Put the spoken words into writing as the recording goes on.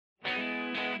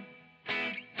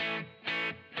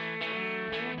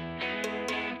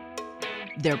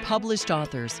They're published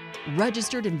authors,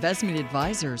 registered investment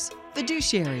advisors,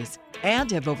 fiduciaries, and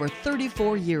have over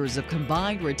 34 years of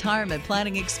combined retirement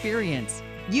planning experience.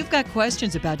 You've got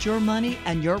questions about your money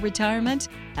and your retirement,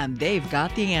 and they've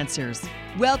got the answers.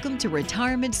 Welcome to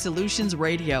Retirement Solutions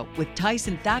Radio with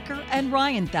Tyson Thacker and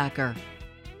Ryan Thacker.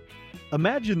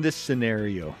 Imagine this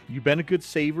scenario. You've been a good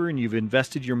saver and you've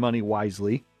invested your money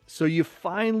wisely. So you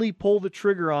finally pull the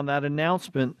trigger on that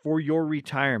announcement for your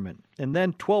retirement. And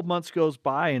then 12 months goes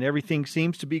by and everything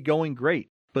seems to be going great.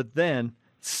 But then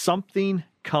something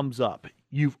comes up.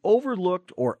 You've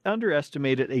overlooked or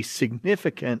underestimated a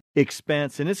significant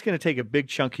expense, and it's going to take a big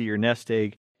chunk of your nest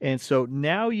egg. And so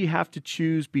now you have to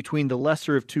choose between the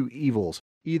lesser of two evils.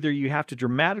 Either you have to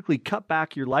dramatically cut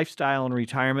back your lifestyle in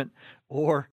retirement,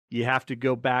 or you have to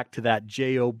go back to that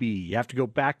job. You have to go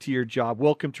back to your job.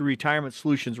 Welcome to Retirement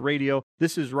Solutions Radio.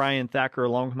 This is Ryan Thacker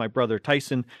along with my brother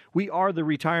Tyson. We are the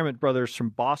Retirement Brothers from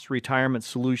Boss Retirement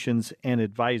Solutions and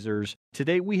Advisors.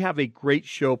 Today, we have a great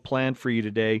show planned for you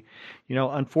today. You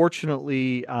know,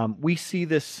 unfortunately, we see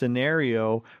this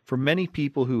scenario for many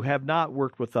people who have not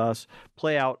worked with us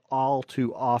play out all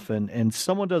too often. And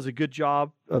someone does a good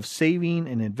job of saving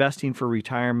and investing for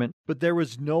retirement, but there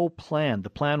was no plan. The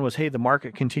plan was, hey, the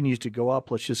market continues to go up.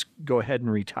 Let's just go ahead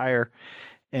and retire.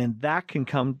 And that can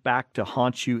come back to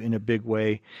haunt you in a big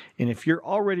way. And if you're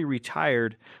already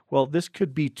retired, well, this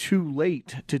could be too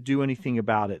late to do anything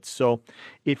about it. So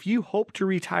if you hope to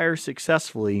retire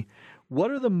successfully,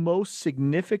 what are the most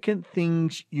significant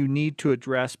things you need to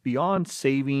address beyond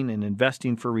saving and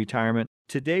investing for retirement?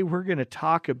 Today, we're going to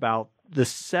talk about the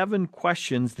 7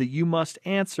 questions that you must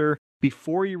answer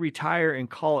before you retire and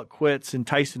call it quits. And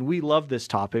Tyson, we love this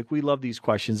topic. We love these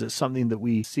questions. It's something that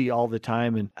we see all the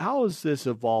time. And how has this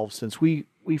evolved since we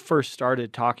first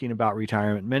started talking about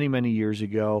retirement many, many years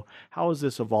ago? How has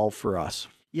this evolved for us?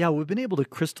 Yeah, we've been able to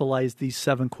crystallize these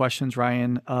 7 questions,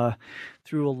 Ryan,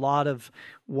 through a lot of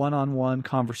one-on-one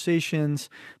conversations,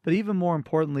 but even more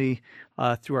importantly,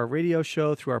 through our radio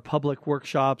show, through our public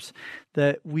workshops,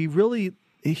 that we really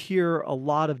hear a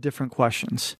lot of different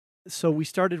questions. So we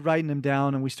started writing them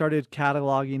down and we started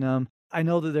cataloging them. I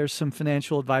know that there's some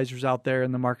financial advisors out there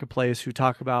in the marketplace who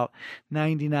talk about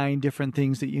 99 different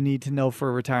things that you need to know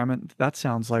for retirement. That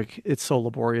sounds like it's so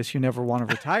laborious. You never want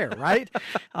to retire, right?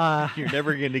 You're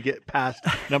never going to get past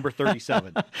number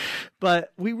 37.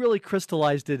 But we really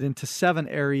crystallized it into 7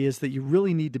 areas that you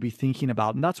really need to be thinking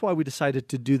about. And that's why we decided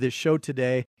to do this show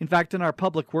today. In fact, in our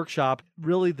public workshop,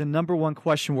 really the number one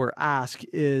question we're asked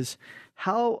is,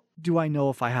 how do I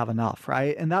know if I have enough,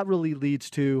 right? And that really leads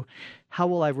to, how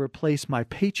will I replace my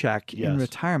paycheck in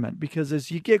retirement? Because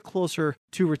as you get closer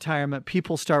to retirement,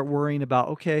 people start worrying about,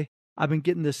 okay, I've been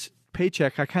getting this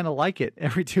paycheck. I kind of like it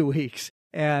every 2 weeks.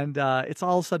 And it's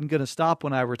all of a sudden going to stop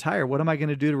when I retire. What am I going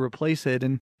to do to replace it?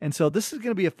 And so this is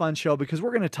going to be a fun show because we're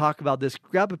going to talk about this.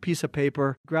 Grab a piece of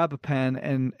paper, grab a pen,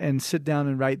 and sit down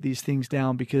and write these things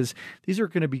down because these are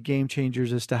going to be game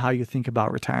changers as to how you think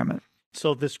about retirement.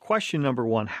 So this question number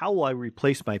 1, how will I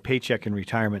replace my paycheck in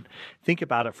retirement? Think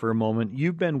about it for a moment.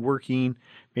 You've been working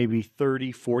maybe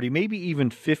 30, 40, maybe even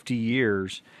 50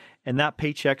 years, and that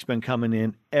paycheck's been coming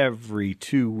in every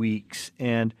 2 weeks.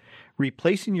 And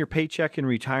replacing your paycheck in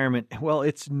retirement, well,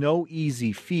 it's no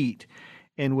easy feat.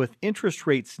 And with interest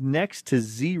rates next to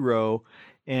zero,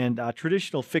 and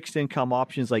traditional fixed income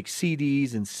options like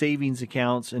CDs and savings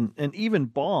accounts and even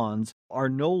bonds are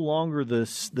no longer the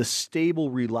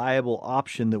stable, reliable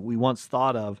option that we once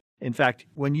thought of. In fact,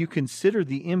 when you consider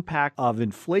the impact of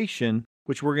inflation,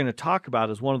 which we're going to talk about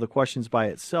as one of the questions by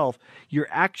itself, you're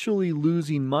actually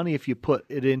losing money if you put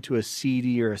it into a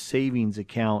CD or a savings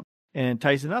account. And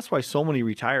Tyson, that's why so many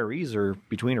retirees are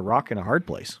between a rock and a hard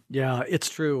place. Yeah, it's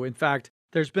true. In fact,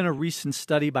 there's been a recent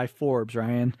study by Forbes,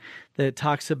 Ryan, that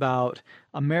talks about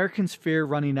Americans fear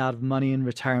running out of money in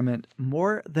retirement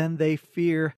more than they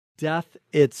fear death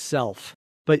itself.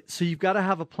 But so you've got to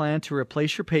have a plan to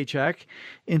replace your paycheck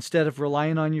instead of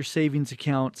relying on your savings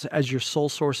accounts as your sole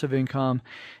source of income.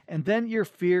 And then your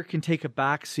fear can take a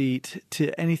backseat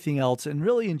to anything else and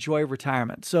really enjoy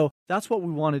retirement. So that's what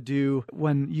we want to do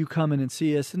when you come in and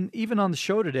see us. And even on the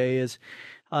show today is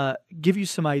give you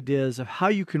some ideas of how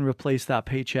you can replace that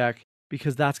paycheck,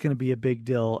 because that's going to be a big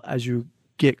deal as you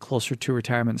get closer to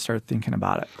retirement and start thinking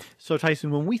about it. So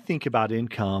Tyson, when we think about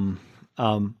income,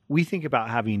 we think about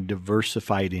having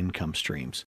diversified income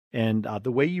streams. And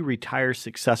the way you retire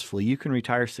successfully, you can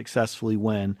retire successfully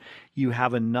when you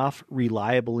have enough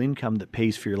reliable income that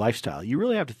pays for your lifestyle. You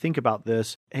really have to think about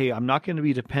this. Hey, I'm not going to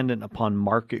be dependent upon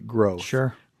market growth.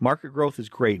 Sure. Market growth is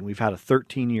great. And we've had a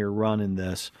 13-year run in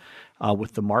this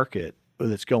with the market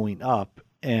that's going up.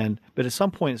 But at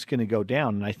some point it's going to go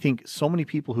down. And I think so many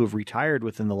people who have retired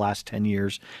within the last 10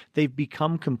 years, they've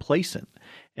become complacent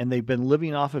and they've been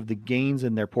living off of the gains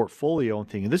in their portfolio and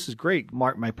thinking, this is great.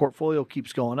 My portfolio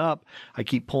keeps going up. I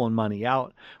keep pulling money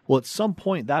out. Well, at some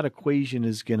point that equation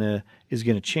is going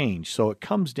to change. So it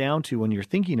comes down to, when you're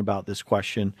thinking about this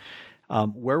question,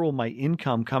 where will my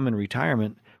income come in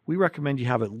retirement? We recommend you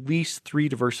have at least 3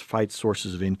 diversified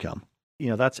sources of income.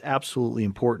 That's absolutely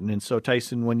important. And so,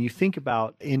 Tyson, when you think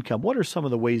about income, what are some of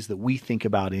the ways that we think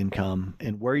about income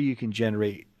and where you can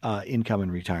generate income in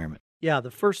retirement? Yeah,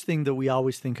 the first thing that we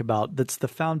always think about that's the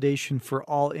foundation for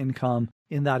all income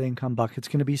in that income bucket is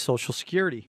going to be Social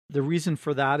Security. The reason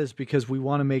for that is because we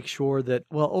want to make sure that,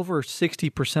 over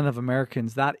 60% of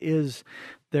Americans, that is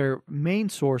their main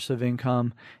source of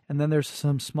income. And then there's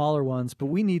some smaller ones, but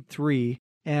we need 3.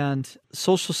 And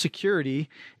Social Security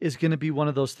is going to be one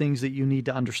of those things that you need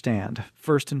to understand.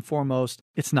 First and foremost,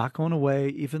 it's not going away,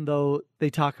 even though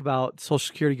they talk about Social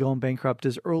Security going bankrupt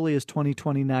as early as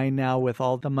 2029 now with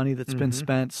all the money that's been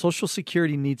spent. Social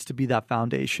Security needs to be that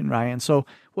foundation, Ryan. So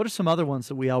what are some other ones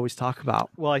that we always talk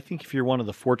about? Well, I think if you're one of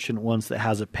the fortunate ones that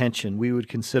has a pension, we would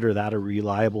consider that a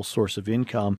reliable source of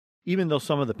income, even though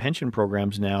some of the pension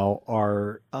programs now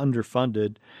are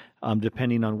underfunded.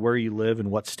 Depending on where you live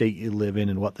and what state you live in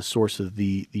and what the source of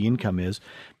the income is.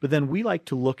 But then we like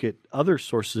to look at other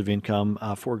sources of income.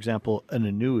 For example, an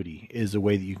annuity is a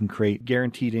way that you can create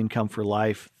guaranteed income for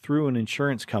life through an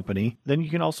insurance company. Then you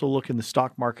can also look in the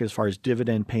stock market as far as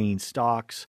dividend paying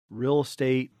stocks, real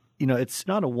estate. It's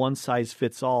not a one size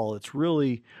fits all. It's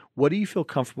really, what do you feel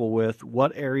comfortable with?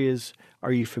 What areas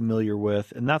are you familiar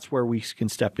with? And that's where we can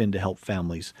step in to help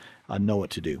families know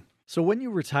what to do. So when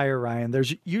you retire, Ryan,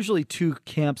 there's usually 2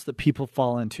 camps that people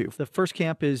fall into. The first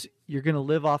camp is you're going to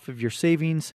live off of your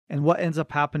savings. And what ends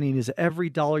up happening is every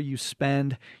dollar you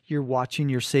spend, you're watching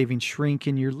your savings shrink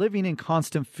and you're living in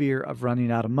constant fear of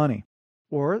running out of money.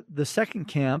 Or the second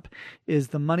camp is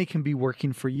the money can be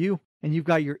working for you and you've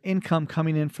got your income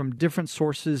coming in from different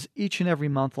sources each and every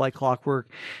month like clockwork.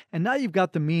 And now you've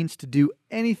got the means to do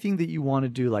anything that you want to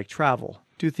do, like travel,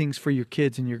 do things for your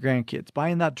kids and your grandkids,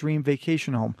 buying that dream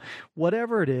vacation home.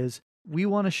 Whatever it is, we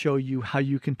want to show you how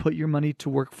you can put your money to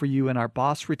work for you in our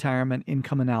Boss Retirement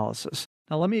Income Analysis.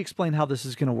 Now, let me explain how this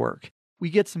is going to work.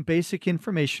 We get some basic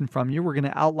information from you. We're going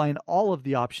to outline all of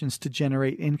the options to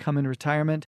generate income in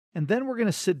retirement. And then we're going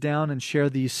to sit down and share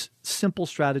these simple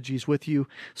strategies with you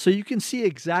so you can see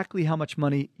exactly how much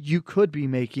money you could be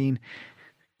making.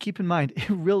 Keep in mind, it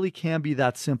really can be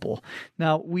that simple.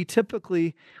 Now, we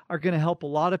typically are going to help a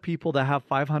lot of people that have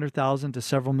 $500,000 to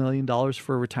several $1 million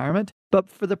for retirement. But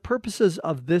for the purposes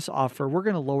of this offer, we're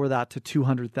going to lower that to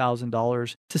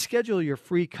 $200,000. To schedule your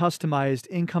free customized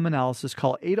income analysis,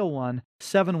 call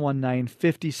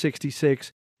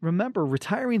 801-719-5066. Remember,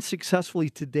 retiring successfully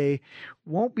today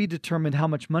won't be determined how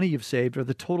much money you've saved or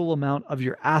the total amount of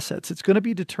your assets. It's going to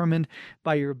be determined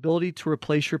by your ability to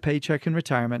replace your paycheck in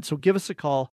retirement. So give us a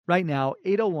call right now,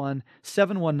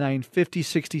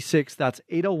 801-719-5066. That's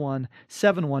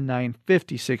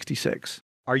 801-719-5066.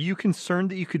 Are you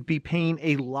concerned that you could be paying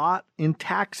a lot in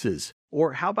taxes?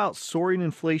 Or how about soaring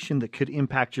inflation that could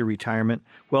impact your retirement?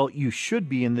 Well, you should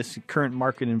be in this current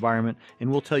market environment, and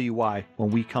we'll tell you why when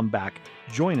we come back.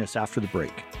 Join us after the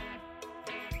break.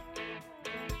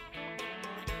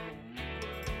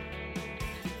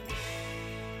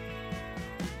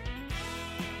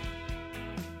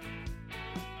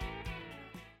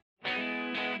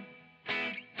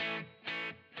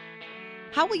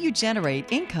 How will you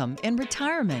generate income in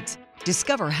retirement?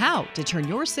 Discover how to turn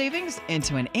your savings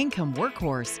into an income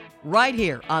workhorse right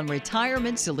here on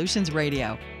Retirement Solutions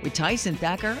Radio with Tyson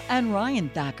Thacker and Ryan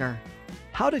Thacker.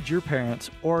 How did your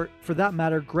parents, or for that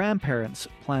matter, grandparents,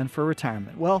 plan for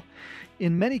retirement? Well,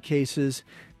 in many cases,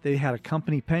 they had a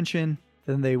company pension,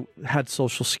 then they had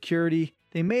Social Security.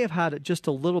 They may have had just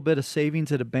a little bit of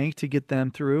savings at a bank to get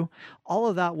them through. All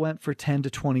of that went for 10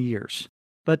 to 20 years.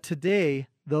 But today,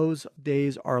 those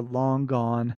days are long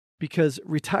gone, because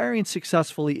retiring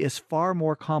successfully is far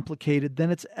more complicated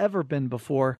than it's ever been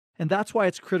before. And that's why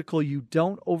it's critical you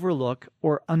don't overlook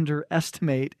or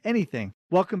underestimate anything.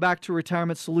 Welcome back to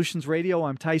Retirement Solutions Radio.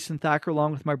 I'm Tyson Thacker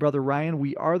along with my brother Ryan.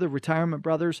 We are the Retirement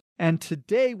Brothers. And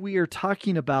today we are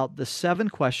talking about the 7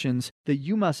 questions that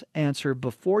you must answer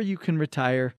before you can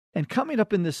retire. And coming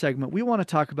up in this segment, we want to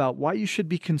talk about why you should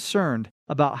be concerned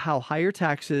about how higher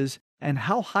taxes and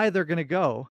how high they're going to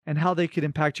go and how they could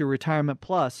impact your retirement.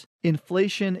 Plus,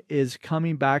 inflation is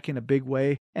coming back in a big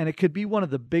way, and it could be one of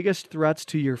the biggest threats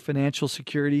to your financial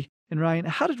security. And Ryan,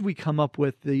 how did we come up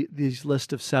with these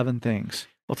list of 7 things?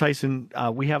 Well, Tyson,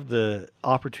 we have the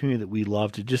opportunity that we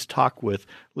love to just talk with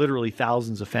literally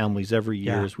thousands of families every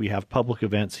year as we have public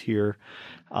events here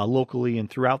locally and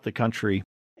throughout the country.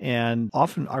 And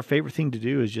often our favorite thing to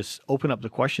do is just open up the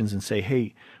questions and say,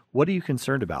 hey, what are you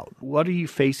concerned about? What are you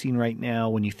facing right now?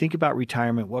 When you think about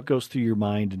retirement, what goes through your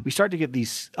mind? And we start to get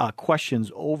these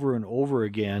questions over and over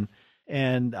again.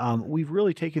 And we've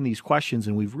really taken these questions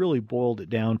and we've really boiled it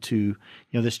down to,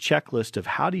 this checklist of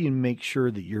how do you make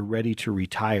sure that you're ready to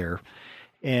retire.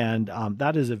 And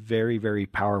that is a very, very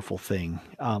powerful thing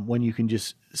when you can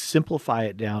just simplify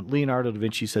it down. Leonardo da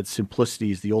Vinci said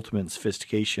simplicity is the ultimate in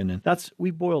sophistication. And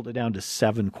we boiled it down to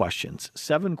 7 questions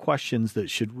that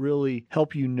should really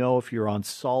help you know if you're on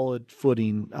solid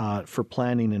footing for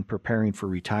planning and preparing for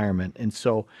retirement. And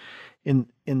so in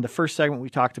the first segment, we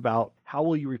talked about how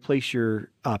will you replace your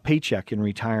paycheck in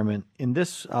retirement. In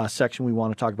this section, we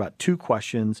want to talk about 2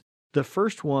 questions. The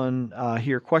first one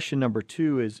here, question number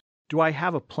 2 is, do I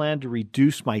have a plan to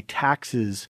reduce my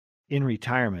taxes in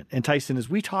retirement? And Tyson, as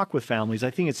we talk with families,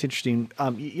 I think it's interesting.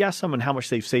 You ask someone how much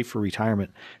they've saved for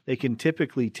retirement. They can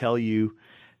typically tell you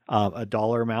a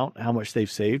dollar amount, how much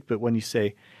they've saved. But when you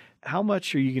say, how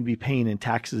much are you going to be paying in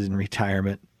taxes in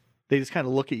retirement? They just kind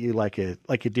of look at you like a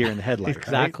deer in the headlights.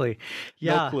 Exactly. Right?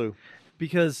 Yeah. No clue.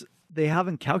 Because they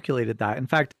haven't calculated that. In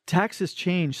fact, taxes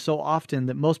change so often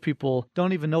that most people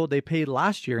don't even know what they paid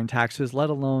last year in taxes, let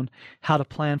alone how to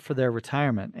plan for their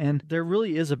retirement. And there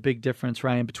really is a big difference,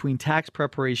 Ryan, between tax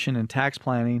preparation and tax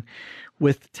planning.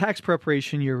 With tax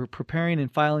preparation, you're preparing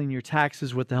and filing your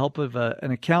taxes with the help of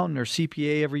an accountant or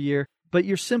CPA every year, but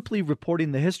you're simply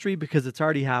reporting the history because it's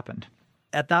already happened.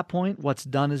 At that point, what's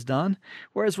done is done.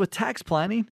 Whereas with tax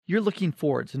planning, you're looking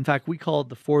forwards. In fact, we call it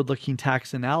the forward-looking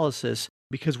tax analysis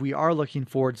because we are looking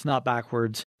forwards, not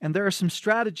backwards. And there are some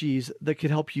strategies that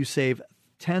could help you save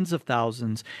tens of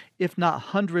thousands, if not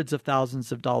hundreds of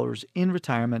thousands of dollars in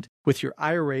retirement with your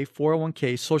IRA,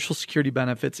 401k, Social Security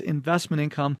benefits, investment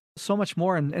income, so much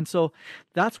more. And so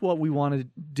that's what we want to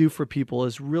do for people,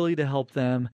 is really to help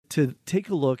them to take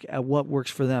a look at what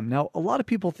works for them. Now, a lot of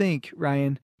people think,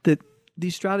 Ryan, that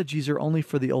these strategies are only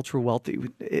for the ultra wealthy.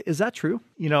 Is that true?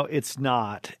 It's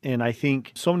not. And I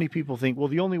think so many people think, well,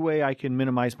 the only way I can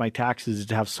minimize my taxes is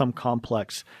to have some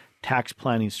complex tax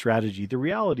planning strategy. The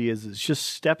reality is it's just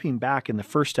stepping back. And the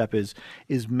first step is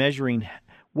measuring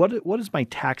what does my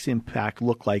tax impact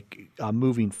look like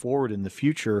moving forward in the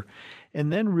future?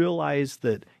 And then realize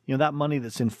that, that money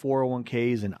that's in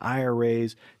 401ks and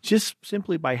IRAs, just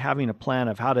simply by having a plan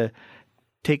of how to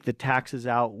take the taxes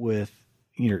out with,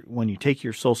 when you take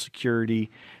your Social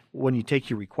Security, when you take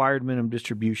your required minimum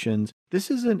distributions, this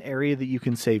is an area that you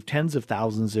can save tens of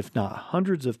thousands, if not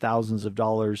hundreds of thousands of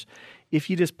dollars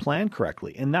if you just plan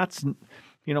correctly. And that's,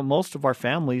 most of our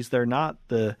families, they're not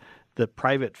the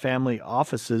private family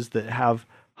offices that have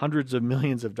hundreds of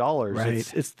millions of dollars.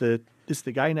 Right. It's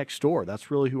the guy next door. That's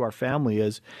really who our family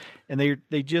is. And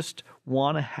they just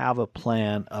want to have a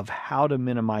plan of how to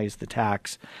minimize the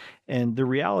tax. And the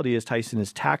reality is, Tyson,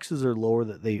 is taxes are lower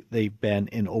than they've been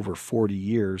in over 40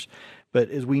 years. But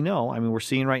as we know, we're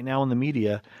seeing right now in the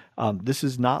media, this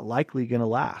is not likely going to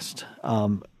last.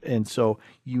 And so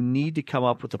you need to come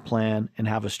up with a plan and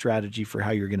have a strategy for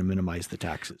how you're going to minimize the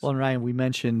taxes. Well, and Ryan, we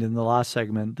mentioned in the last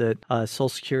segment that Social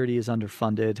Security is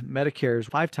underfunded. Medicare is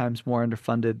 5 times more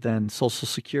underfunded than Social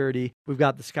Security. We've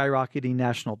got the skyrocketing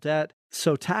national debt.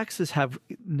 So taxes have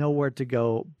nowhere to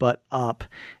go but up.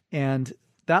 And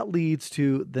that leads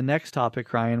to the next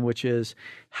topic, Ryan, which is,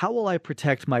 how will I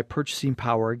protect my purchasing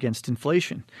power against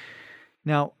inflation?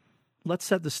 Now, let's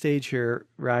set the stage here,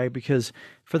 right? Because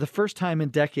for the first time in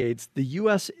decades, the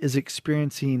U.S. is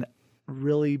experiencing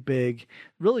really big,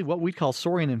 really what we call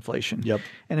soaring inflation. Yep.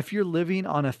 And if you're living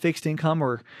on a fixed income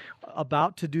or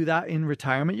about to do that in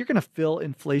retirement, you're going to feel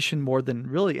inflation more than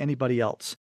really anybody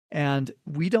else. And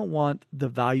we don't want the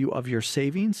value of your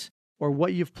savings or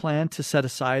what you've planned to set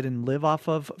aside and live off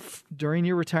of during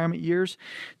your retirement years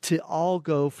to all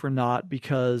go for naught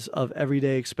because of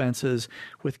everyday expenses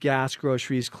with gas,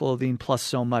 groceries, clothing, plus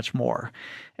so much more.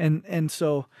 And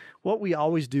so what we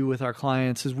always do with our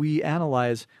clients is we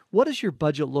analyze, what does your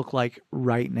budget look like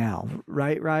right now,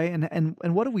 right? And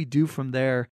what do we do from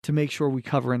there to make sure we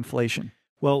cover inflation?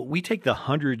 Well, we take the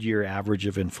 100-year average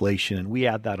of inflation and we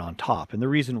add that on top. And the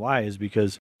reason why is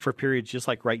because for periods just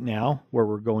like right now, where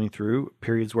we're going through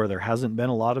periods where there hasn't been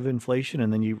a lot of inflation,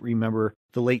 and then you remember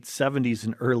the late 70s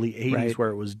and early 80s right, where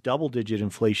it was double-digit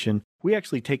inflation, we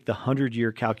actually take the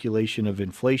 100-year calculation of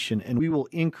inflation and we will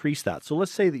increase that. So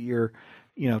let's say that you're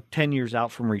 10 years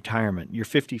out from retirement. You're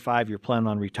 55, you're planning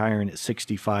on retiring at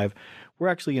 65. We're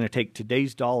actually going to take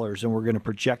today's dollars and we're going to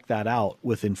project that out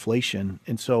with inflation.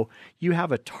 And so you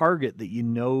have a target that you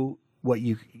know what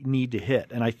you need to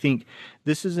hit. And I think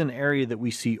this is an area that we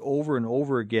see over and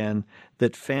over again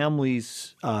that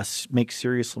families make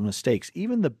serious mistakes.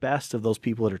 Even the best of those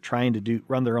people that are trying to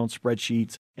run their own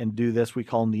spreadsheets and do this, we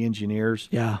call them the engineers.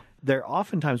 Yeah. They're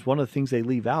oftentimes one of the things they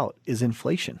leave out is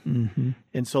inflation. Mm-hmm.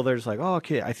 And so they're just like, oh,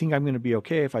 okay, I think I'm going to be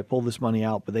okay if I pull this money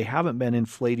out, but they haven't been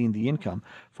inflating the income.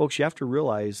 Folks, you have to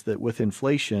realize that with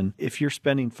inflation, if you're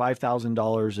spending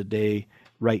 $5,000 a day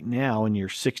right now and you're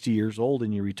 60 years old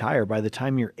and you retire, by the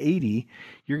time you're 80,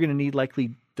 you're going to need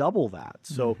likely double that.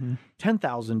 So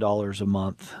 $10,000 a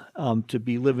month to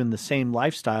be living the same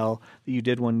lifestyle that you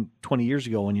did 20 years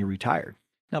ago when you retired.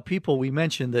 Now, we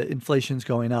mentioned that inflation's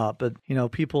going up, but,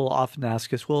 people often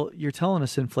ask us, well, you're telling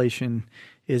us inflation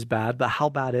is bad, but how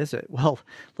bad is it? Well,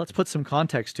 let's put some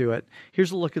context to it.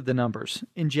 Here's a look at the numbers.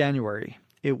 In January,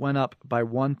 it went up by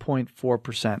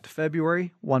 1.4%.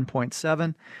 February,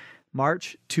 1.7%.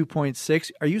 March,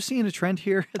 2.6%. Are you seeing a trend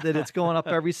here that it's going up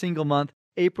every single month?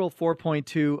 April,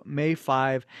 4.2%, May,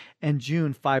 5%, and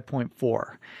June,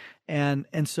 5.4%.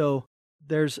 And so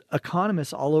there's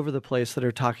economists all over the place that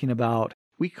are talking about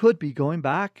we could be going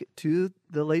back to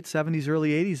the late 70s, early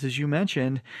 80s, as you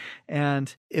mentioned.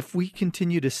 And if we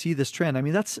continue to see this trend,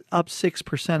 that's up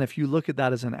 6% if you look at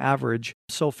that as an average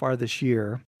so far this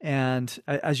year. And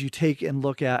as you take and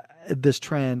look at this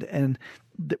trend, and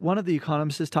one of the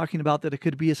economists is talking about that it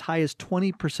could be as high as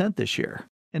 20% this year.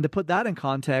 And to put that in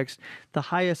context, the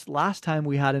highest last time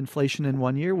we had inflation in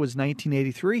 1 year was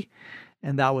 1983.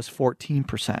 And that was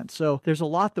 14%. So there's a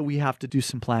lot that we have to do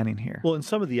some planning here. Well, and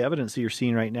some of the evidence that you're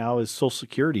seeing right now is Social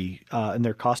Security and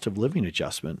their cost of living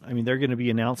adjustment. They're going to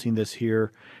be announcing this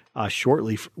here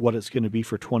shortly, what it's going to be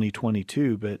for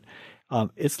 2022. But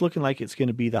it's looking like it's going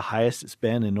to be the highest it's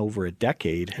been in over a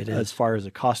decade as far as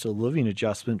a cost of living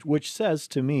adjustment, which says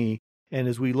to me, and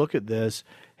as we look at this,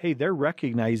 hey, they're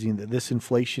recognizing that this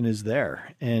inflation is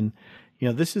there. And,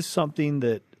 this is something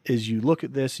that as you look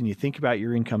at this and you think about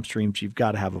your income streams, you've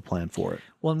got to have a plan for it.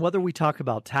 Well, and whether we talk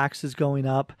about taxes going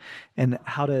up and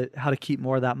how to keep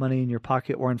more of that money in your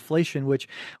pocket, or inflation, which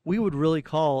we would really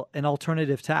call an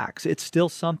alternative tax, it's still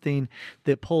something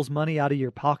that pulls money out of your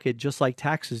pocket just like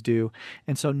taxes do.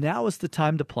 And so now is the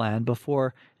time to plan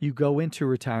before you go into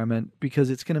retirement, because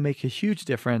it's going to make a huge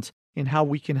difference in how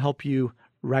we can help you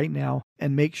right now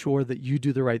and make sure that you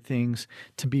do the right things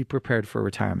to be prepared for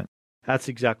retirement. That's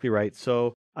exactly right.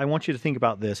 So I want you to think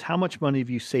about this. How much money have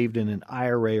you saved in an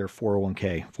IRA or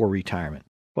 401k for retirement?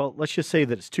 Well, let's just say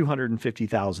that it's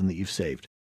 $250,000 that you've saved.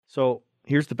 So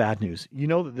here's the bad news. You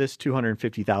know that this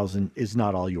 $250,000 is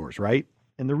not all yours, right?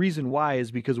 And the reason why is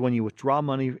because when you withdraw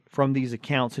money from these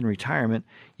accounts in retirement,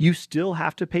 you still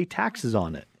have to pay taxes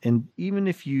on it. And even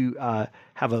if you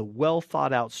have a well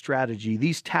thought out strategy,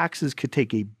 these taxes could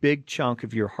take a big chunk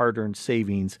of your hard-earned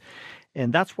savings.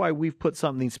 And that's why we've put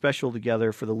something special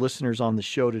together for the listeners on the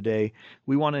show today.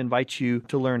 We want to invite you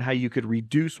to learn how you could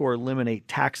reduce or eliminate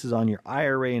taxes on your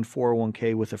IRA and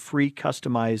 401k with a free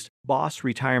customized Boss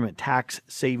Retirement Tax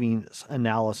Savings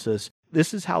Analysis.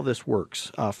 This is how this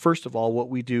works. First of all, what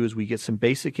we do is we get some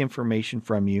basic information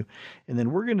from you, and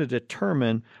then we're going to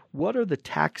determine what are the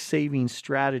tax saving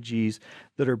strategies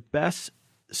that are best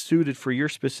suited for your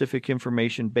specific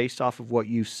information based off of what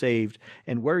you saved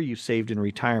and where you saved in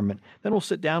retirement. Then we'll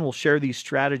sit down, we'll share these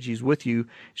strategies with you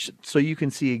so you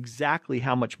can see exactly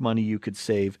how much money you could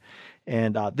save.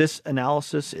 And this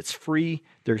analysis, it's free.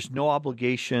 There's no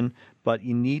obligation, but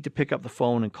you need to pick up the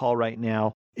phone and call right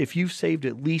now. If you've saved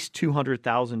at least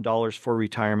 $200,000 for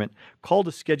retirement, call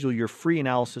to schedule your free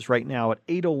analysis right now at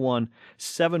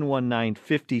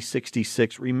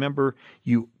 801-719-5066. Remember,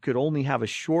 you could only have a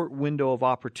short window of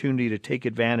opportunity to take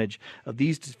advantage of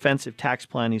these defensive tax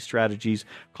planning strategies.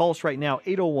 Call us right now,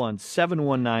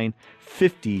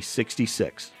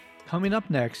 801-719-5066. Coming up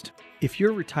next, if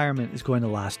your retirement is going to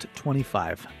last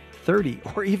 25, 30,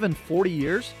 or even 40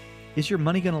 years, is your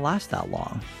money going to last that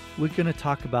long? We're going to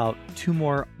talk about two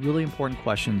more really important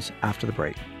questions after the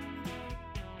break.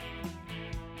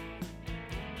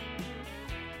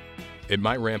 It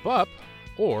might ramp up,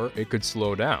 or it could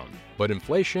slow down, but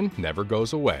inflation never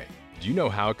goes away. Do you know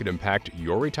how it could impact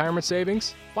your retirement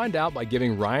savings? Find out by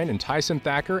giving Ryan and Tyson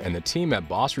Thacker and the team at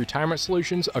Boss Retirement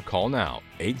Solutions a call now.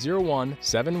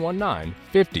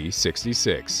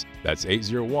 801-719-5066. That's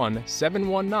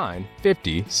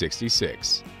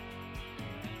 801-719-5066.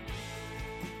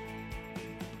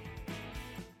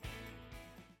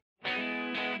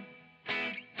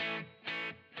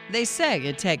 They say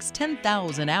it takes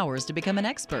 10,000 hours to become an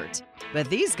expert, but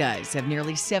these guys have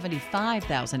nearly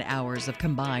 75,000 hours of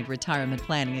combined retirement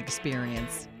planning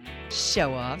experience.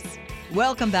 Show-offs.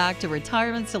 Welcome back to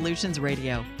Retirement Solutions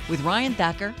Radio with Ryan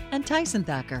Thacker and Tyson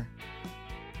Thacker.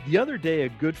 The other day, a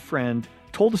good friend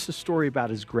told us a story about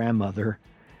his grandmother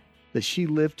that she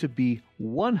lived to be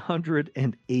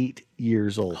 108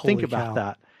 years old. Holy Think about cow.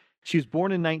 that. She was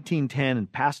born in 1910 and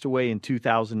passed away in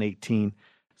 2018.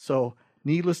 So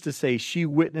needless to say, she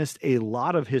witnessed a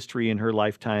lot of history in her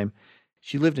lifetime.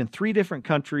 She lived in 3 different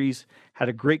countries, had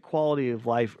a great quality of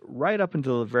life right up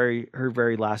until her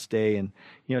very last day. And,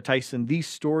 Tyson, these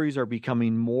stories are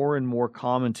becoming more and more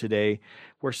common today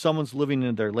where someone's living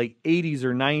in their late 80s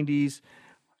or 90s.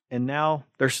 And now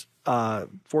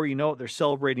before you know it, they're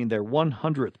celebrating their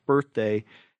 100th birthday.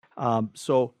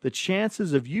 So the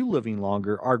chances of you living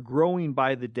longer are growing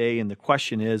by the day. And the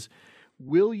question is,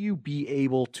 will you be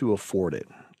able to afford it?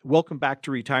 Welcome back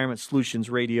to Retirement Solutions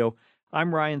Radio.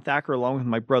 I'm Ryan Thacker along with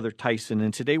my brother Tyson,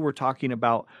 and today we're talking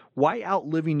about why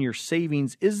outliving your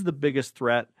savings is the biggest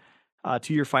threat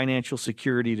to your financial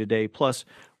security today, plus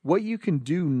what you can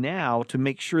do now to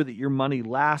make sure that your money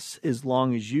lasts as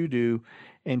long as you do.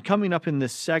 And coming up in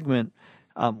this segment,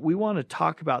 we want to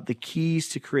talk about the keys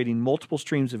to creating multiple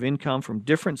streams of income from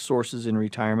different sources in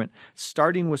retirement,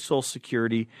 starting with Social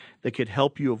Security, that could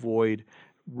help you avoid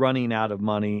running out of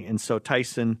money. And so,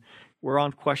 Tyson, we're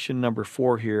on question number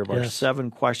 4 here of our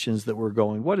 7 questions that we're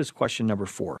going. What is question number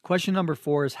 4? Question number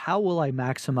 4 is, how will I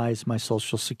maximize my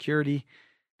Social Security?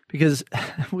 Because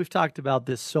we've talked about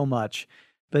this so much,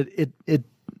 but it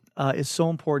is so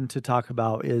important to talk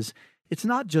about. It's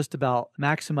not just about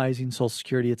maximizing Social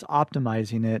Security, it's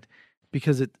optimizing it,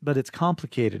 but it's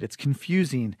complicated, it's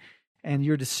confusing, and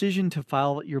your decision to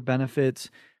file your benefits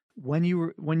when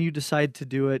you decide to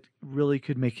do it really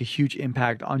could make a huge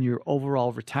impact on your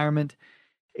overall retirement.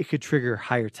 It could trigger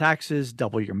higher taxes,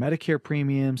 double your Medicare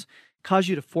premiums, cause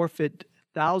you to forfeit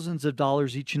thousands of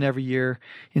dollars each and every year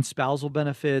in spousal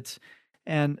benefits.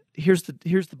 And here's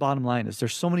the bottom line: is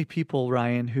there's so many people,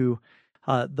 Ryan, who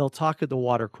they'll talk at the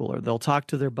water cooler, they'll talk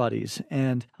to their buddies,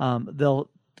 and they'll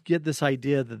get this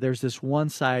idea that there's this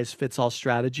one-size-fits-all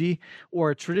strategy or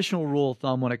a traditional rule of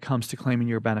thumb when it comes to claiming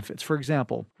your benefits. For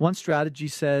example, one strategy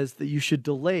says that you should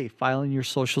delay filing your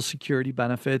Social Security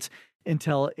benefits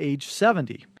until age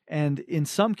 70. And in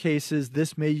some cases,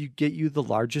 this may get you the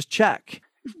largest check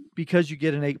because you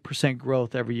get an 8%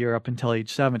 growth every year up until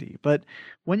age 70. But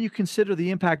when you consider the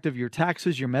impact of your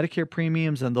taxes, your Medicare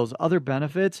premiums, and those other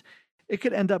benefits, it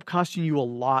could end up costing you a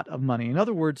lot of money. In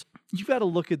other words, you've got to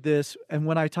look at this. And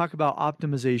when I talk about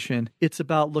optimization, it's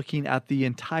about looking at the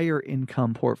entire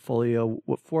income portfolio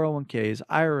with 401ks,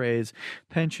 IRAs,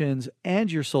 pensions, and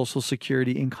your Social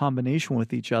Security in combination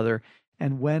with each other,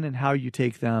 and when and how you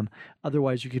take them.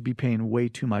 Otherwise, you could be paying way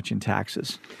too much in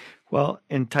taxes. Well,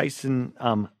 and Tyson,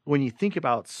 when you think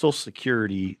about Social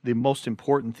Security, the most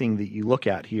important thing that you look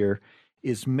at here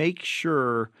is make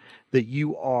sure that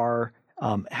you are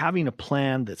having a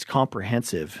plan that's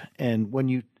comprehensive. And when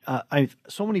you,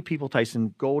 so many people,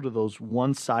 Tyson, go to those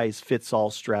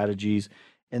one-size-fits-all strategies,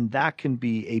 and that can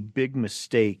be a big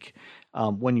mistake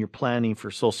when you're planning for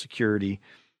Social Security.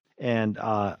 And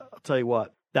I'll tell you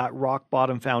what, that rock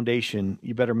bottom foundation,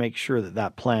 you better make sure that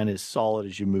that plan is solid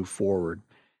as you move forward.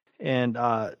 And,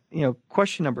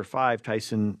 question number 5,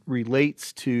 Tyson,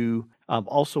 relates to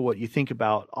also what you think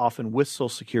about often with Social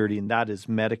Security, and that is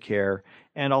Medicare,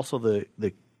 and also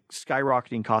the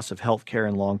skyrocketing costs of healthcare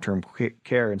and long-term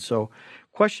care. And so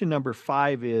question number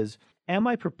 5 is, am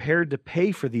I prepared to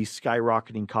pay for these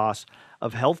skyrocketing costs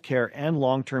of healthcare and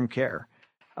long-term care?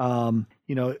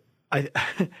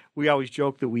 We always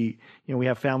joke that we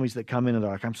have families that come in and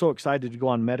they're like, I'm so excited to go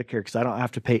on Medicare because I don't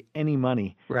have to pay any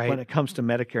money when it comes to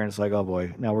Medicare. And it's like, oh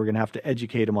boy, now we're going to have to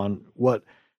educate them on what,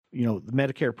 the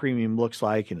Medicare premium looks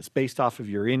like. And it's based off of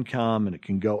your income, and it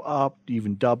can go up,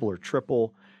 even double or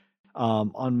triple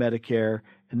on Medicare.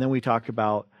 And then we talk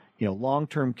about,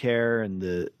 long-term care and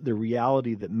the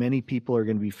reality that many people are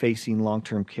going to be facing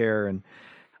long-term care. And,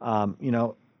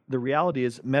 the reality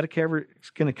is Medicare is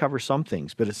going to cover some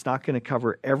things, but it's not going to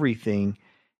cover everything.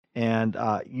 And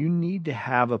you need to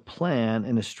have a plan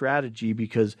and a strategy,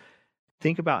 because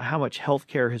think about how much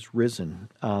healthcare has risen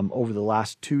over the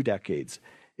last 2 decades.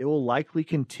 It will likely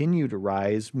continue to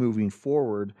rise moving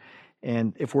forward.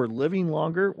 And if we're living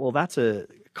longer, well, that's a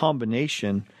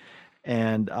combination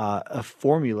and a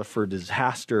formula for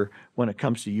disaster when it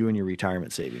comes to you and your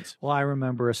retirement savings. Well, I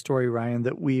remember a story, Ryan,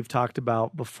 that we've talked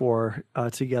about before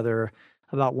together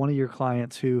about one of your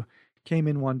clients who came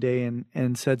in one day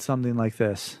and said something like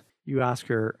this. You ask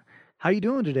her, how you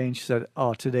doing today? And she said,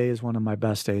 oh, today is one of my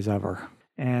best days ever.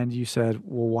 And you said,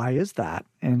 well, why is that?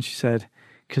 And she said,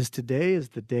 because today is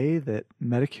the day that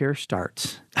Medicare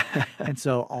starts. And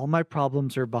so all my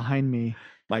problems are behind me.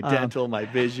 My dental, my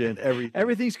vision, everything.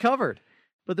 Everything's covered.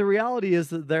 But the reality is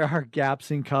that there are gaps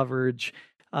in coverage,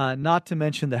 not to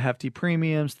mention the hefty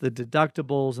premiums, the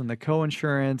deductibles, and the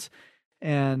coinsurance.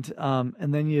 And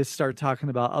then you start talking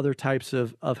about other types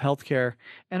of healthcare,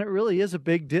 and it really is a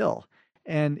big deal.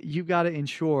 And you got to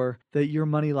ensure that your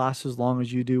money lasts as long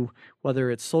as you do, whether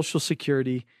it's Social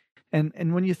Security.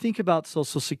 And when you think about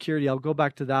Social Security, I'll go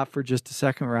back to that for just a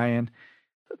second, Ryan.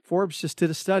 Forbes just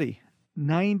did a study.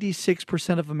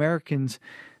 96% of Americans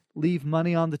leave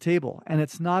money on the table, and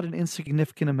it's not an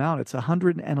insignificant amount. It's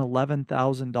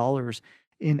 $111,000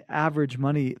 in average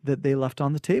money that they left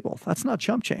on the table. That's not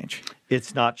chump change.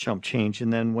 It's not chump change.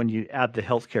 And then when you add the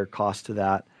healthcare cost to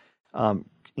that,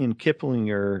 in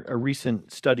Kiplinger, a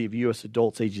recent study of U.S.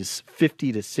 adults ages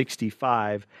 50 to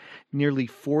 65, nearly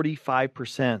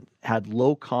 45% had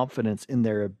low confidence in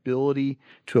their ability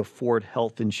to afford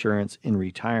health insurance in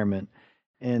retirement.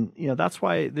 And, that's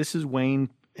why this is weighing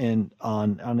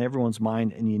on everyone's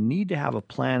mind, and you need to have a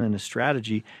plan and a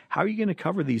strategy. How are you going to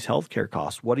cover these healthcare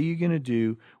costs? What are you going to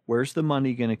do? Where's the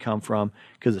money going to come from?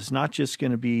 Because it's not just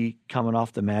going to be coming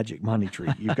off the magic money tree.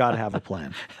 You've got to have a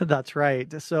plan. That's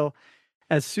right. So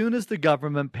as soon as the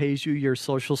government pays you your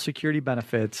Social Security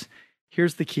benefits,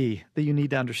 here's the key that you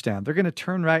need to understand. They're going to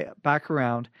turn right back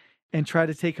around and try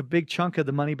to take a big chunk of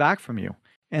the money back from you.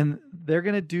 And they're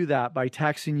going to do that by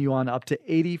taxing you on up to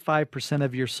 85%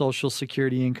 of your Social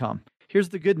Security income. Here's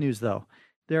the good news, though.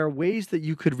 There are ways that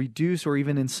you could reduce or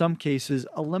even in some cases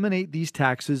eliminate these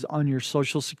taxes on your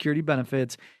Social Security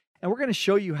benefits. And we're going to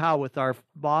show you how with our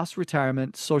Boss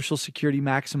Retirement Social Security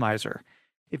Maximizer.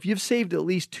 If you've saved at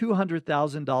least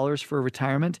 $200,000 for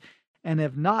retirement and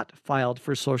have not filed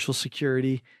for Social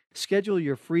Security, schedule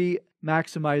your free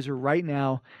Maximizer right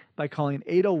now by calling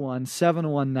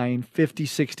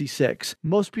 801-719-5066.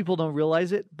 Most people don't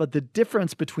realize it, but the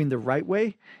difference between the right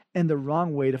way and the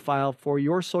wrong way to file for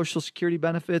your Social Security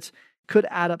benefits could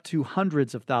add up to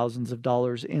hundreds of thousands of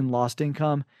dollars in lost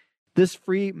income. This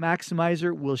free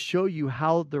Maximizer will show you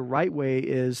how the right way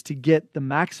is to get the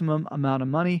maximum amount of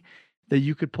money that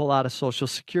you could pull out of Social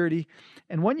Security.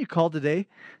 And when you call today,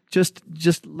 just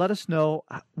let us know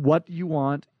what you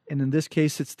want. And in this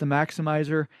case, it's the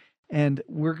Maximizer. And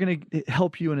we're going to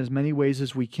help you in as many ways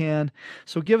as we can.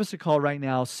 So give us a call right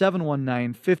now,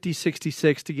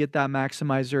 719-5066 to get that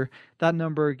Maximizer. That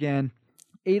number again,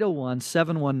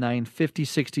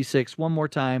 801-719-5066. One more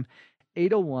time,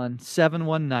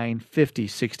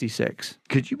 801-719-5066.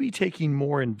 Could you be taking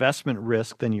more investment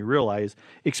risk than you realize,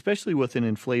 especially with an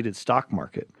inflated stock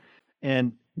market?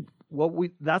 And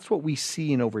that's what we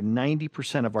see in over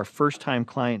 90% of our first-time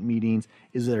client meetings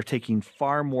is that they're taking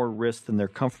far more risk than they're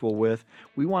comfortable with.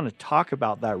 We want to talk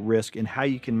about that risk and how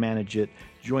you can manage it.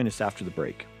 Join us after the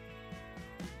break.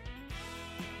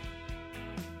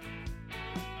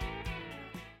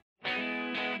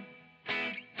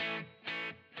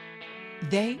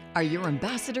 They are your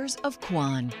ambassadors of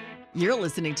Quan. You're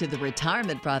listening to the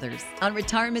Retirement Brothers on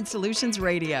Retirement Solutions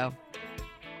Radio.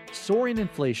 Soaring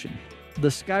inflation, the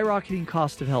skyrocketing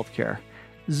cost of healthcare,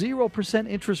 0%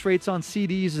 interest rates on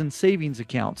CDs and savings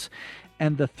accounts,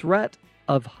 and the threat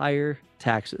of higher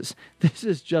taxes. This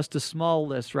is just a small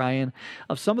list, Ryan,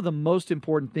 of some of the most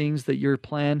important things that your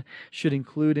plan should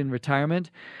include in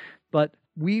retirement. But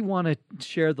we want to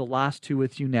share the last two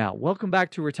with you now. Welcome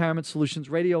back to Retirement Solutions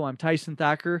Radio. I'm Tyson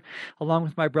Thacker, along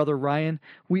with my brother Ryan.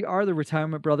 We are the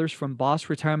Retirement Brothers from Boss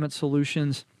Retirement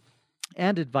Solutions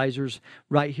and advisors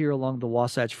right here along the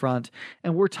Wasatch Front.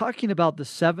 And we're talking about the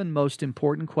 7 most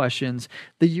important questions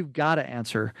that you've got to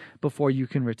answer before you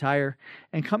can retire.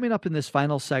 And coming up in this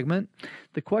final segment,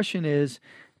 the question is,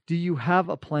 do you have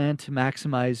a plan to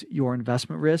maximize your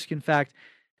investment risk? In fact,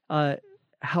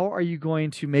 how are you going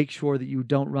to make sure that you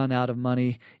don't run out of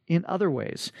money in other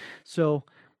ways? So,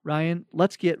 Ryan,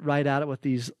 let's get right at it with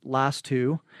these last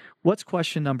two. What's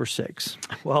question number 6?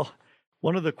 Well,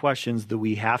 one of the questions that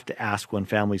we have to ask when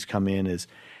families come in is,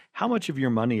 how much of your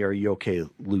money are you okay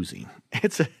losing?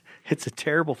 It's a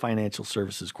terrible financial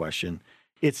services question.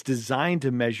 It's designed to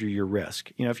measure your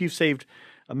risk. If you've saved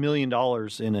 $1 million in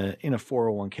a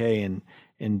 401k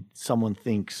and someone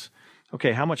thinks,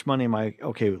 okay, how much money am I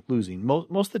okay with losing?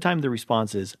 Most of the time the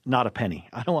response is not a penny.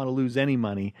 I don't want to lose any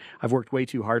money. I've worked way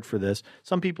too hard for this.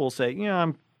 Some people say,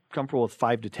 I'm comfortable with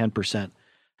 5 to 10%.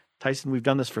 Tyson, we've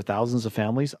done this for thousands of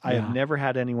families. I have never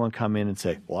had anyone come in and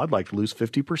say, well, I'd like to lose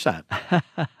 50%.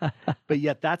 But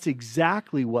yet that's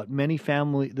exactly what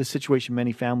the situation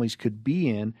many families could be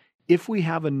in if we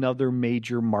have another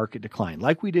major market decline,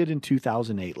 like we did in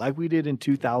 2008, like we did in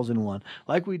 2001,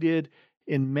 like we did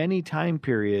in many time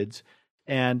periods,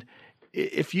 and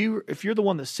if you're the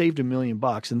one that saved $1 million,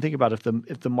 and think about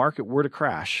if the market were to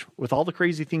crash with all the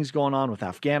crazy things going on with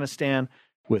Afghanistan,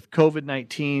 with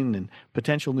COVID-19 and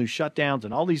potential new shutdowns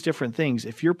and all these different things,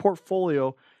 if your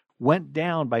portfolio went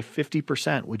down by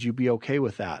 50%, would you be okay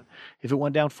with that? If it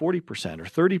went down 40% or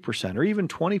 30% or even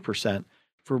 20%,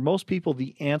 for most people,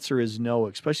 the answer is no,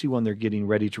 especially when they're getting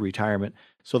ready to retirement.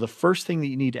 So the first thing that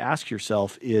you need to ask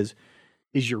yourself is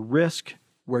your risk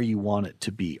where you want it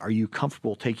to be? Are you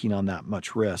comfortable taking on that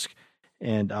much risk?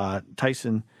 And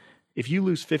Tyson, if you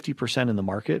lose 50% in the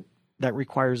market, that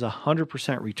requires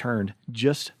 100% return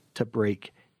just to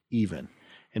break even.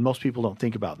 And most people don't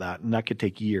think about that, and that could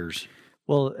take years.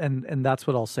 Well, and that's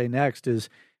what I'll say next is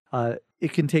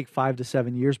it can take 5 to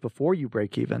 7 years before you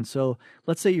break even. So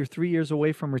let's say you're 3 years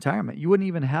away from retirement. You wouldn't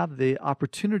even have the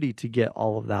opportunity to get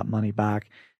all of that money back.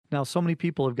 Now, so many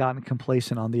people have gotten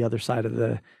complacent on the other side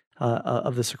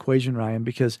of this equation, Ryan,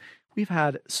 because we've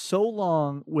had so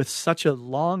long with such a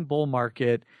long bull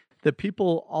market that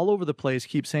people all over the place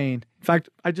keep saying. In fact,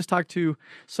 I just talked to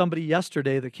somebody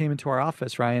yesterday that came into our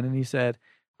office, Ryan, and he said,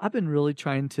 I've been really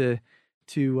trying to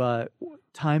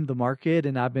time the market,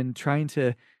 and I've been trying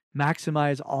to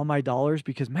maximize all my dollars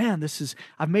because, man,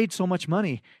 I've made so much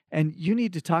money, and you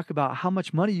need to talk about how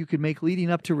much money you could make leading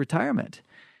up to retirement.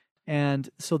 And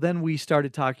so then we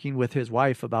started talking with his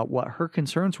wife about what her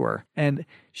concerns were. And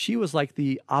she was like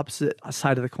the opposite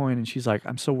side of the coin. And she's like,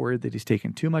 I'm so worried that he's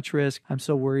taking too much risk. I'm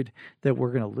so worried that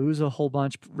we're going to lose a whole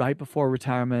bunch right before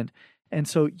retirement. And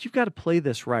so you've got to play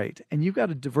this right. And you've got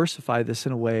to diversify this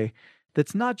in a way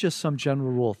that's not just some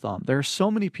general rule of thumb. There are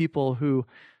so many people who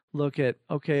look at,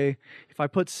 okay, if I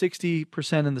put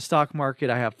 60% in the stock market,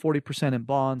 I have 40% in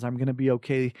bonds, I'm going to be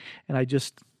okay. And I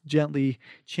just gently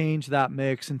change that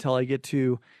mix until I get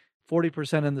to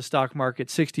 40% in the stock market,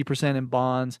 60% in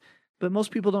bonds. But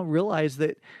most people don't realize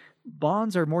that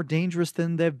bonds are more dangerous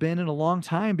than they've been in a long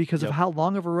time because of how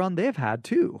long of a run they've had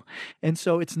too. And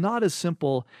so it's not as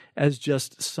simple as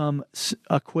just some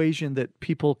equation that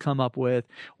people come up with,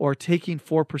 or taking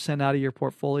 4% out of your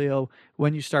portfolio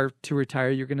when you start to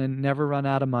retire, you're going to never run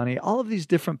out of money. All of these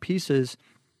different pieces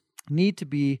need to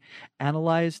be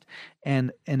analyzed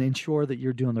and ensure that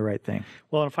you're doing the right thing.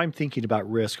 Well, if I'm thinking about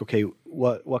risk, okay,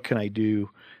 what can I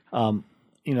do?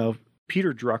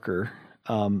 Peter Drucker,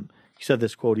 he said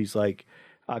this quote, he's like,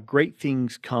 great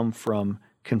things come from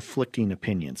conflicting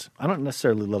opinions. I don't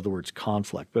necessarily love the words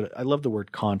conflict, but I love the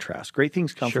word contrast. Great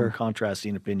things come from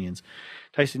contrasting opinions.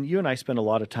 Tyson, you and I spend a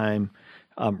lot of time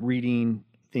reading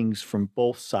things from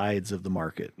both sides of the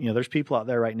market. There's people out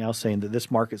there right now saying that this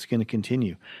market's going to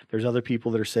continue. There's other people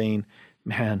that are saying,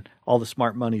 man, all the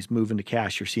smart money's moving to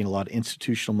cash. You're seeing a lot of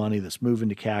institutional money that's moving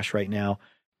to cash right now.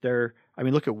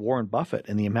 Look at Warren Buffett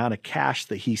and the amount of cash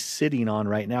that he's sitting on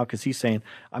right now, because he's saying,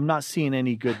 I'm not seeing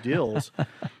any good deals.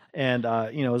 And,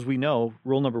 as we know,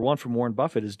 rule number one from Warren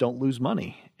Buffett is don't lose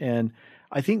money. And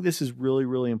I think this is really,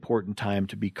 really important time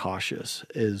to be cautious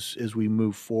as we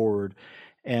move forward.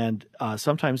 And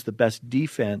sometimes the best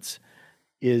defense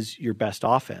is your best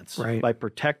offense. Right. By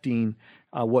protecting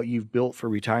what you've built for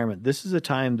retirement. This is a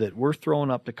time that we're throwing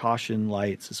up the caution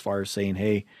lights as far as saying,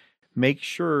 hey, make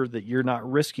sure that you're not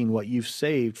risking what you've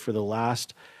saved for the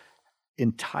last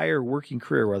entire working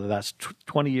career, whether that's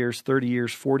 20 years, 30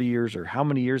 years, 40 years, or how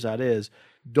many years that is.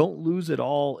 Don't lose it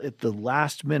all at the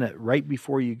last minute right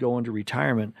before you go into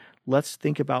retirement. Let's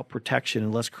think about protection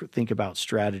and let's think about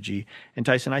strategy. And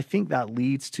Tyson, I think that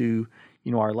leads to,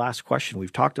 our last question.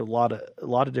 We've talked a lot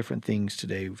of different things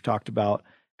today. We've talked about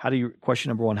question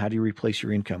number one, how do you replace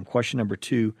your income? Question number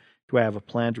two, do I have a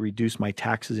plan to reduce my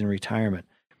taxes in retirement?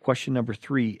 Question number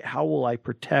three, how will I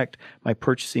protect my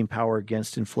purchasing power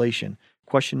against inflation?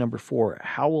 Question number four,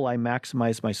 how will I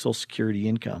maximize my Social Security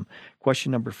income?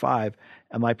 Question number five,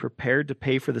 am I prepared to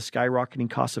pay for the skyrocketing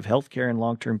costs of healthcare and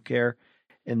long-term care?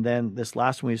 And then this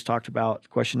last one we just talked about,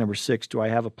 question number six, do I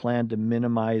have a plan to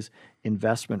minimize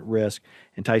investment risk?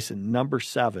 And Tyson, number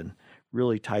seven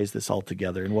really ties this all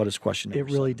together. And what is question number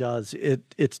seven? It really does.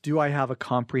 It's do I have a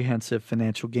comprehensive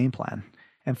financial game plan?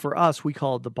 And for us, we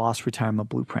call it the Boss Retirement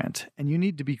Blueprint. And you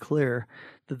need to be clear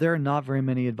that there are not very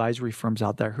many advisory firms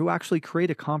out there who actually create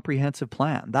a comprehensive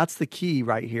plan. That's the key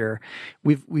right here.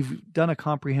 We've done a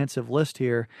comprehensive list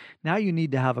here. Now you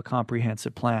need to have a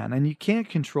comprehensive plan. And you can't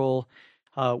control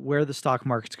where the stock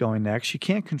market's going next. You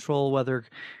can't control whether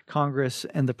Congress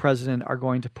and the president are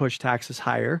going to push taxes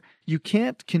higher. You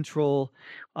can't control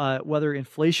whether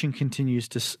inflation continues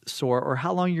to soar or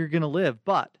how long you're going to live.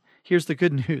 But here's the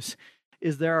good news.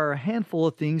 is there are a handful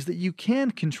of things that you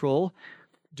can control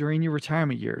during your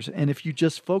retirement years. And if you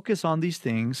just focus on these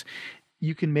things,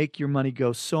 you can make your money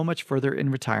go so much further in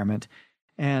retirement.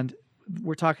 And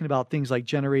we're talking about things like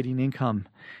generating income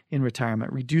in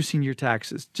retirement, reducing your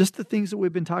taxes, just the things that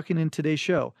we've been talking in today's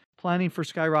show, planning for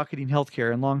skyrocketing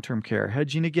healthcare and long-term care,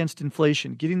 hedging against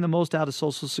inflation, getting the most out of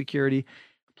Social Security,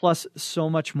 plus so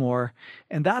much more.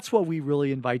 And that's what we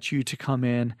really invite you to come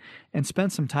in and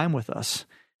spend some time with us,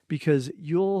 because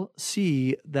you'll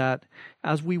see that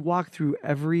as we walk through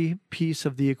every piece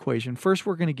of the equation, first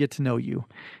we're going to get to know you,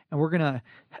 and we're going to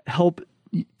help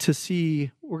to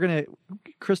see, we're going to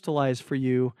crystallize for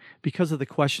you, because of the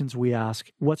questions we ask,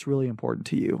 what's really important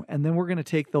to you. And then we're going to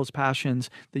take those passions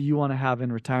that you want to have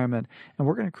in retirement, and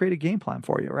we're going to create a game plan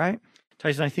for you, right?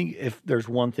 Tyson, I think if there's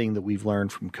one thing that we've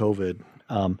learned from COVID,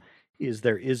 is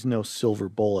there is no silver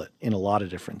bullet in a lot of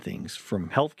different things, from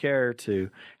healthcare to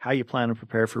how you plan to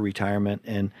prepare for retirement.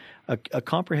 And a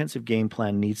comprehensive game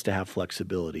plan needs to have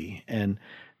flexibility. And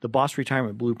the Boss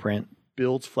Retirement Blueprint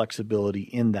builds flexibility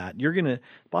in that.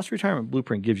 Boss Retirement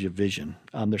Blueprint gives you vision.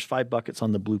 There's 5 buckets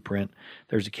on the blueprint.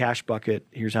 There's a cash bucket.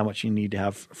 Here's how much you need to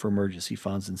have for emergency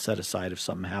funds and set aside if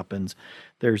something happens.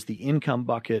 There's the income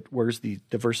bucket. Where's the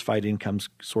diversified income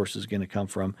sources going to come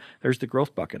from? There's the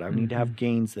growth bucket. I need to have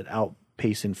gains that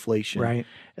outpace inflation. Right.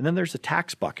 And then there's a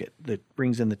tax bucket that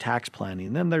brings in the tax planning.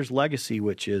 And then there's legacy,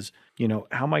 which is,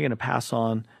 how am I going to pass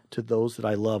on to those that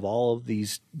I love all of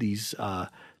these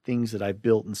things that I've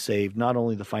built and saved, not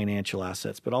only the financial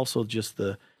assets, but also just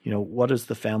the, what is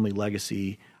the family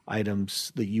legacy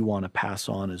items that you want to pass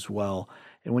on as well.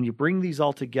 And when you bring these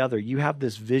all together, you have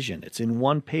this vision. It's in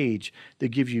one page that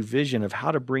gives you vision of how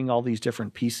to bring all these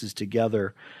different pieces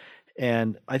together.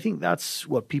 And I think that's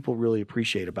what people really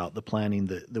appreciate about the planning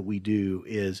that we do,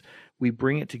 is we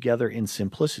bring it together in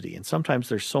simplicity. And sometimes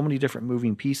there's so many different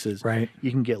moving pieces, right? You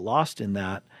can get lost in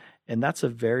that. And that's a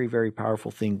very, very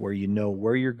powerful thing, where you know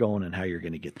where you're going and how you're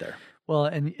going to get there. Well,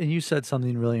 and you said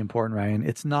something really important, Ryan.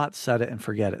 It's not set it and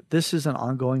forget it. This is an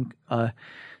ongoing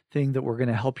thing that we're going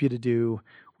to help you to do.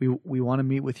 We want to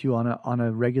meet with you on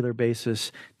a regular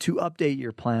basis to update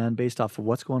your plan based off of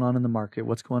what's going on in the market,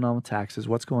 what's going on with taxes,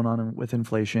 what's going on with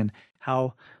inflation,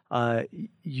 how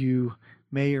you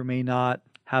may or may not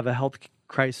have a health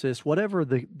crisis, whatever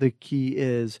the key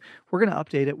is. We're going to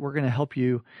update it. We're going to help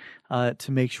you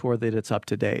to make sure that it's up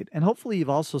to date. And hopefully you've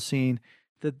also seen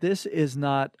that this is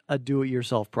not a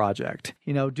do-it-yourself project.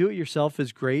 Do-it-yourself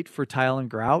is great for tile and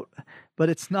grout, but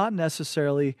it's not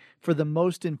necessarily for the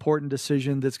most important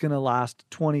decision that's going to last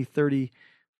 20, 30,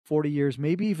 40 years,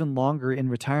 maybe even longer in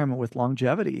retirement with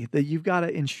longevity, that you've got to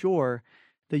ensure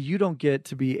that you don't get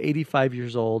to be 85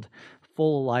 years old,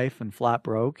 full of life and flat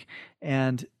broke,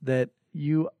 and that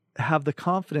you have the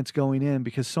confidence going in,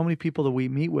 because so many people that we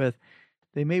meet with,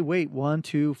 they may wait 1,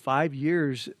 2, 5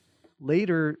 years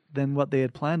later than what they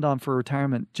had planned on for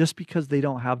retirement, just because they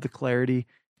don't have the clarity,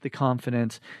 the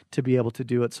confidence to be able to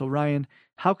do it. So Ryan,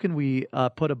 how can we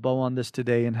put a bow on this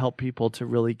today and help people to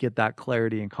really get that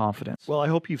clarity and confidence? Well, I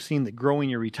hope you've seen that growing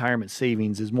your retirement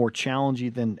savings is more challenging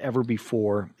than ever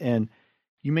before. And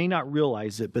you may not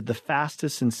realize it, but the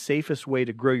fastest and safest way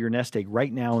to grow your nest egg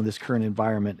right now in this current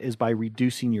environment is by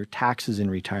reducing your taxes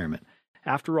in retirement.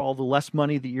 After all, the less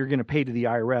money that you're going to pay to the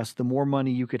IRS, the more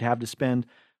money you could have to spend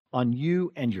on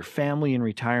you and your family in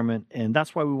retirement. And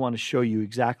that's why we want to show you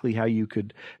exactly how you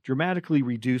could dramatically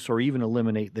reduce or even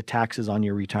eliminate the taxes on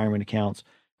your retirement accounts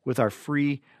with our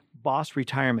free Boss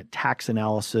Retirement Tax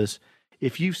Analysis.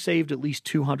 If you've saved at least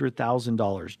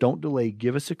 $200,000, don't delay.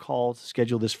 Give us a call to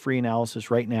schedule this free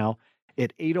analysis right now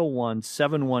at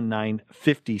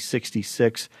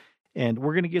 801-719-5066. And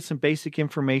we're going to get some basic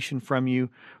information from you.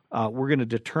 We're going to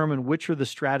determine which are the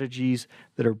strategies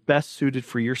that are best suited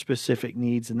for your specific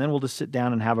needs. And then we'll just sit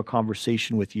down and have a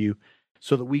conversation with you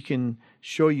so that we can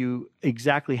show you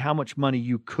exactly how much money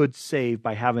you could save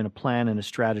by having a plan and a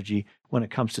strategy when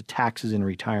it comes to taxes in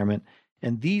retirement.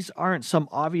 And these aren't some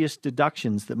obvious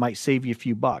deductions that might save you a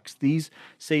few bucks. These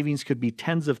savings could be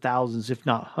tens of thousands, if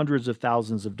not hundreds of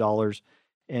thousands of dollars.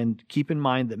 And keep in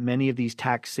mind that many of these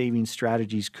tax saving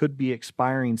strategies could be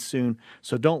expiring soon.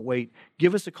 So don't wait.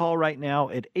 Give us a call right now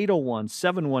at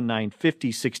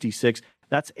 801-719-5066.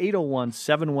 That's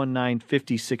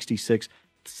 801-719-5066.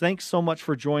 Thanks so much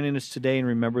for joining us today. And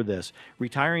remember this,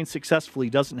 retiring successfully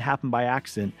doesn't happen by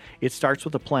accident. It starts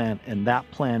with a plan, and that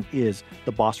plan is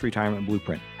the Boss Retirement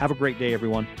Blueprint. Have a great day,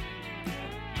 everyone.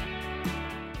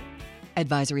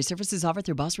 Advisory services offered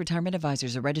through Boss Retirement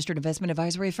Advisors, a registered investment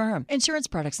advisory firm. Insurance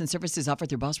products and services offered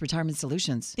through Boss Retirement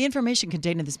Solutions. The information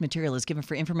contained in this material is given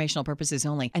for informational purposes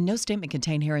only, and no statement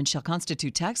contained herein shall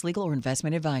constitute tax, legal, or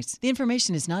investment advice. The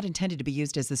information is not intended to be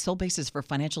used as the sole basis for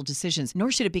financial decisions,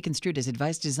 nor should it be construed as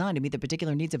advice designed to meet the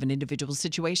particular needs of an individual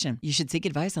situation. You should seek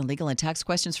advice on legal and tax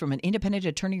questions from an independent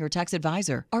attorney or tax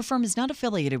advisor. Our firm is not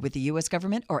affiliated with the U.S.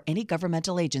 government or any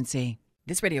governmental agency.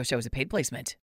 This radio show is a paid placement.